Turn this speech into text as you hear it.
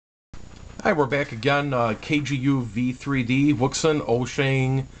Hi, we're back again. KG UV3D Wouxun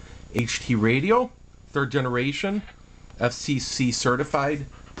Oshang HT radio, third generation, FCC certified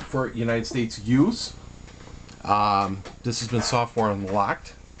for United States use. This has been software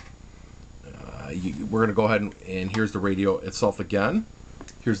unlocked. We're going to go ahead and here's the radio itself again.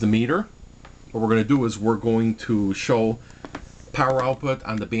 Here's the meter. What we're going to do is we're going to show power output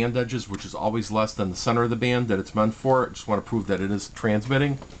on the band edges, which is always less than the center of the band that it's meant for. Just want to prove that it is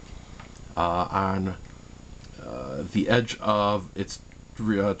transmitting. On the edge of its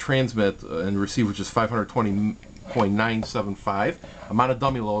transmit and receive, which is 520.975. I'm on a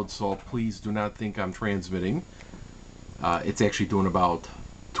dummy load, so please do not think I'm transmitting. It's actually doing about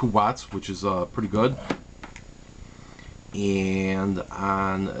 2 watts, which is pretty good. And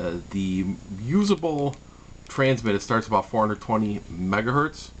on the usable transmit, it starts about 420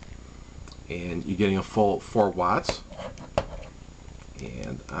 megahertz, and you're getting a full 4 watts.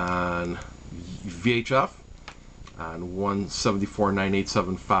 And on VHF, on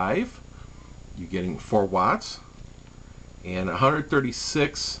 174.9875, you're getting 4 watts. And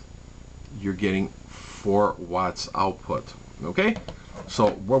 136, you're getting 4 watts output. Okay? So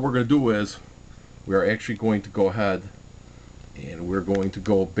what we're going to do is we're actually going to go ahead and we're going to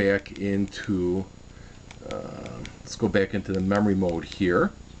go back into let's go back into the memory mode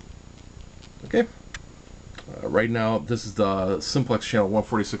here. Okay? Right now, this is the simplex channel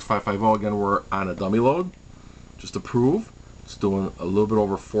 146550. Again, we're on a dummy load, just to prove. It's doing a little bit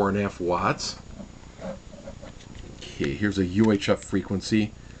over 4.5 watts. Okay, here's a UHF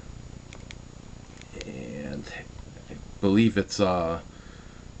frequency, and I believe it's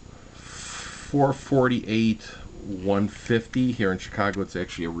 448.150. Here in Chicago, it's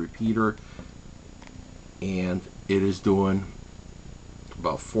actually a repeater, and it is doing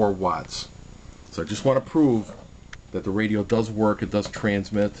about 4 watts. So I just want to prove that the radio does work, it does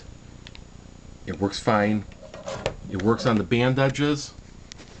transmit, it works fine, it works on the band edges,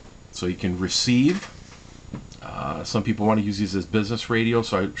 so you can receive. Some people want to use these as business radio,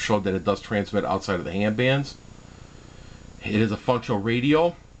 so I showed that it does transmit outside of the hand bands. It is a functional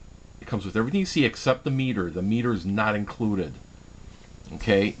radio. It comes with everything you see except the meter. The meter is not included.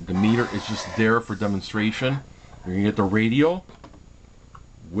 Okay, the meter is just there for demonstration. You're going to get the radio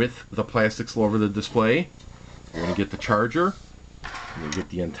with the plastics all over the display. You're going to get the charger. You're going to get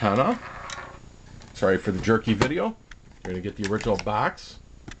the antenna. Sorry for the jerky video. You're going to get the original box.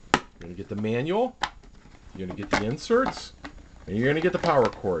 You're going to get the manual. You're going to get the inserts. And you're going to get the power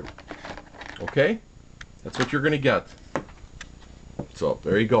cord. Okay? That's what you're going to get. So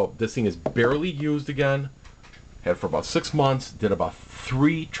there you go. This thing is barely used again. Had it for about 6 months. Did about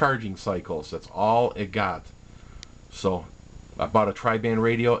 3 charging cycles. That's all it got. So I bought a tri-band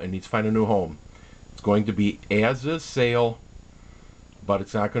radio and needs to find a new home. It's going to be as is sale, but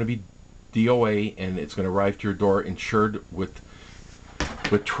it's not going to be DOA, and it's going to arrive to your door insured with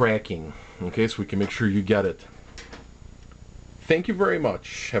tracking. Okay, so we can make sure you get it. Thank you very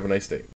much. Have a nice day.